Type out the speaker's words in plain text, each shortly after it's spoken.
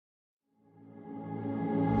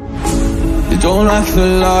don't like the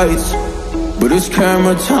lights, but it's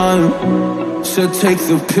camera time. Said take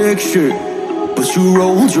the picture, but you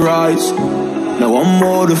rolled your eyes. Now I'm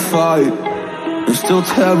mortified and still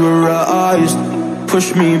terrorized.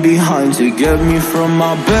 Push me behind to get me from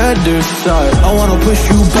my better side. I wanna push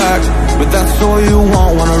you back, but that's all you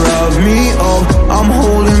want. Wanna rub me up, I'm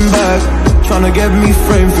holding back. Tryna get me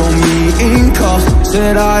framed, throw me in cuffs.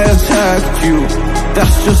 Said I attacked you,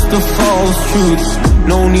 that's just a false truth.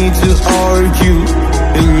 No need to argue,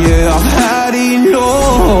 and yeah, I've had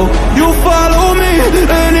enough. You follow me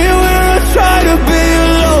anywhere I try to be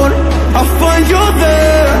alone, I find you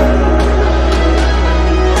there.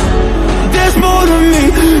 There's more to me,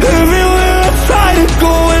 everywhere I try to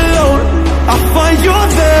go alone, I find you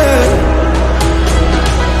there.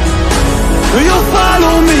 You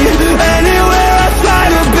follow me anywhere I try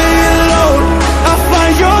to be alone, I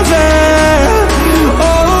find you there.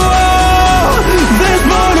 Oh, there's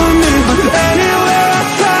more to me, anywhere I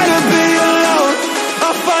try to be alone,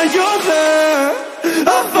 I find you there,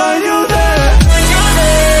 I find you there.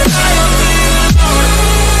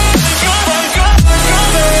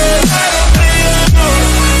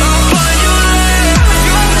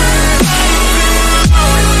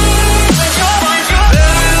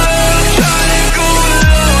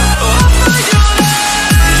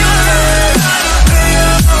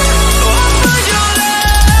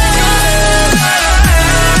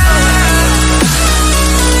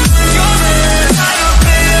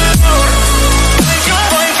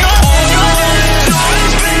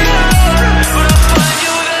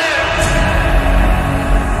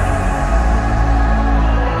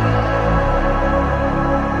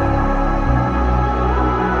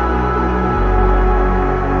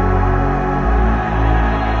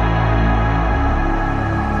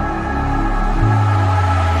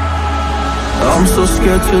 I'm so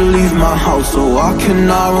scared to leave my house, so I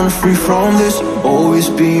cannot run free from this. Always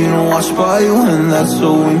being watched by you, and that's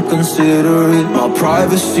so inconsiderate. My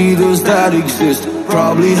privacy, does that exist?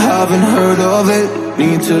 Probably haven't heard of it.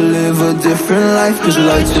 Need to live a different life, cause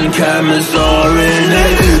lights and cameras are in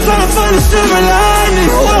it. Trying to find a silver lining,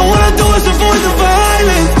 all I wanna do is avoid the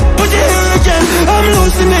violence. But you're here again, I'm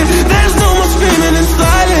losing it. There's no more screaming in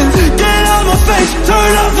silence. Get out my face,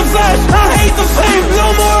 turn off the flash. I hate the fame, no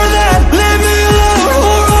more of that. Let me